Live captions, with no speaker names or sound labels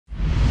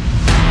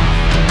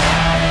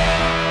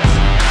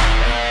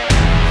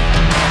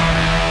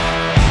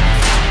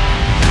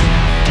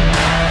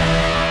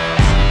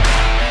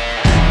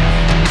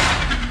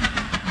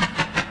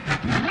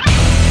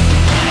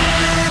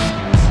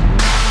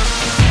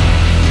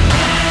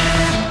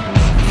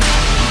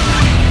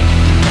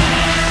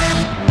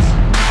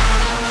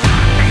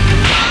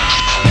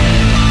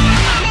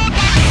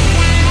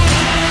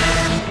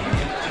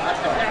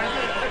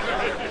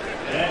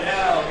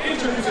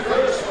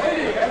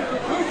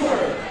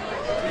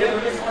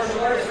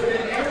martial arts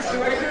within amateur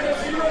record of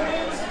 0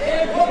 wins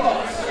and 1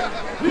 loss.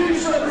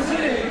 Please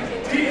representing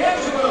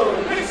D'Angelo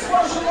Mixed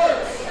Martial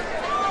Arts.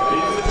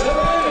 Ladies and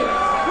gentlemen,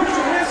 put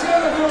your hands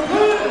together for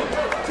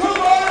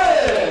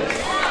Tavares.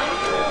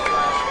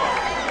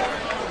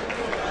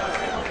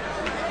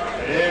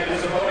 And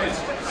his opponent,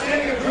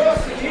 standing across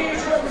the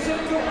cage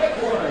representing the red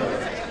corner.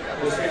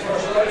 This mixed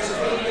martial arts is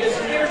making his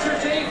amateur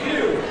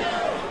debut.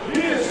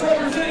 He is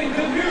representing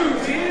the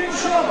new team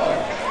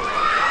Shama.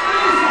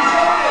 Ladies and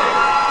gentlemen,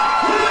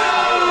 Haviland.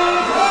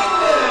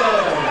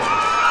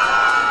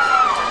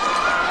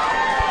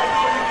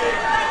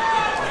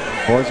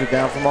 Boys are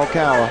down from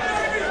Ocala.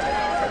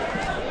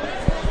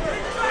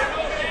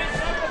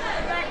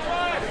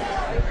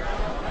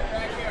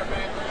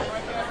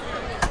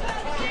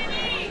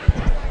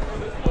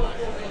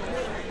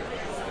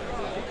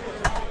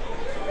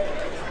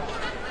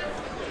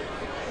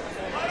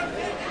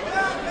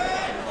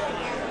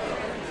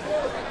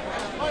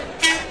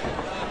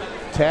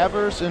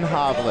 Tavares and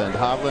Haviland.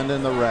 Haviland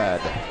in the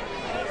red.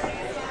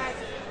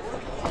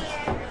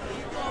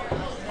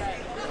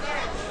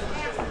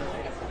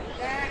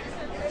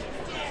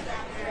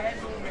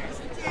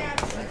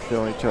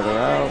 Fill each other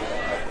out.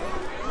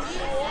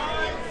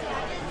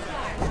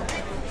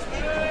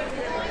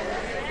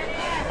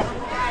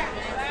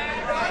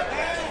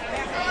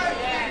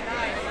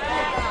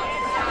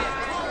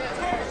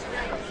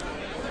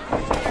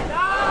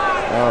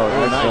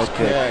 Oh, nice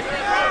kick.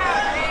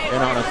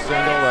 In on a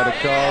single, let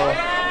it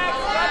go.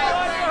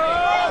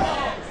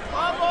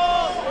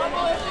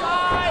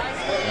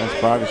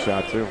 Nice body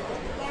shot too.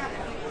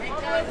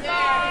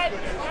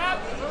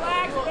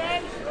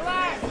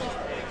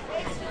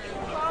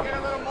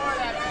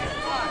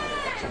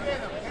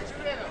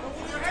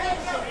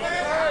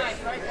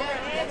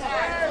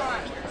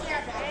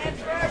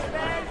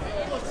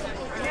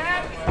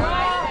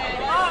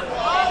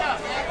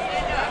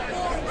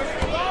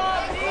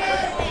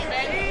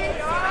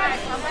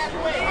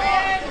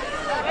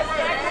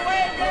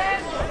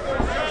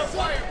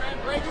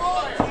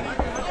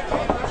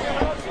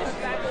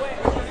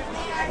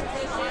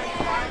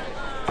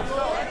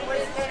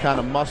 Kind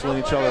of muscling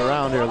each other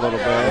around here a little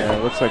bit. Yeah,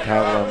 it looks like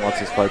Haviland wants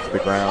his fight to the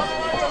ground.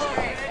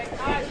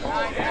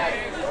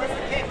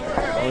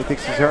 Oh, he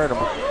thinks he's hurt him.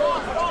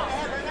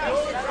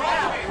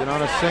 Get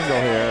on a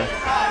single here.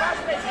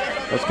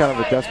 That's kind of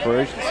a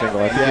desperation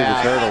single. I think he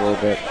was hurt a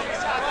little bit.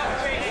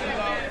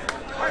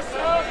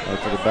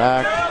 Right to the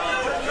back.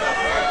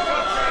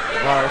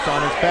 Tavares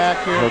on his back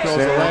here, throws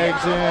the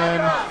legs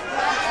in.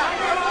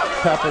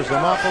 Peppers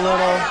him up a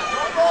little.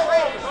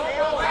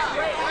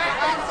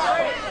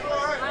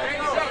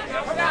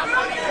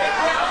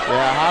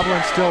 Yeah,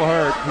 Haviland's still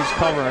hurt. He's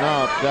covering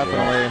up,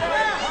 definitely.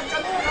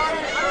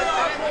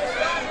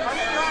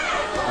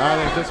 I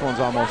think this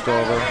one's almost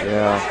over.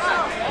 Yeah.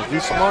 If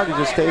he's smart, he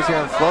just stays here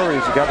and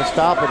flurries. You got to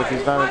stop it if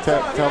he's not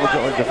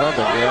intelligently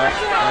defending. Yeah,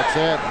 that's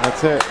it.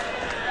 That's it.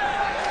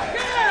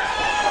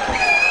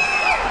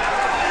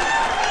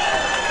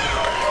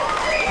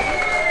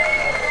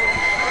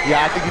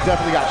 Yeah, I think he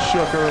definitely got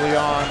shook early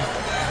on.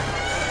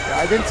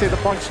 I didn't see the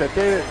punch that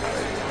did it.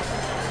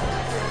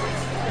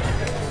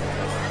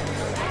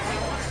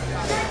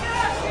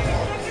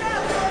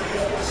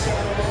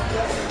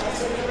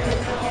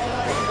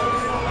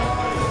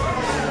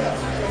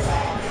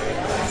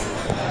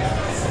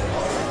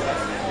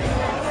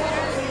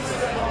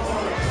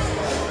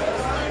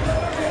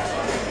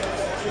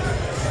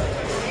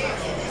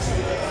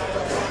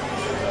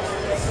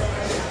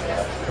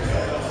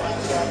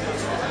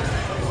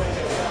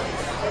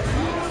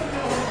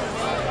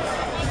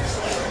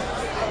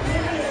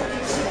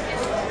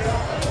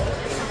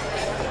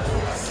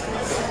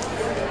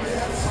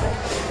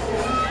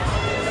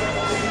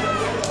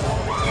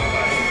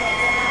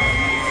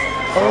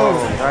 Oh,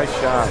 nice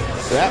shot.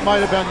 That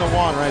might have been the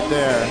one right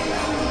there.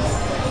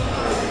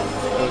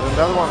 There was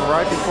another one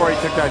right before he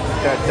took that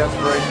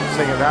desperation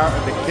singing out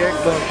and the kick.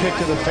 Little kick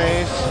to the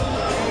face.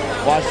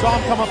 Well, I saw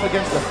him come up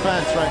against the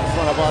fence right in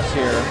front of us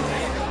here.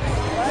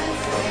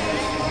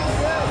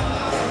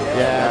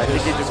 Yeah, I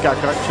think he just got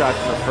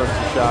gunshots in the first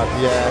two shots.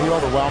 Yeah, he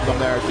overwhelmed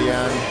them there at the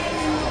end.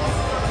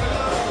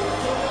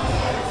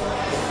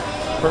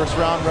 First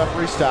round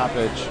referee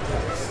stoppage.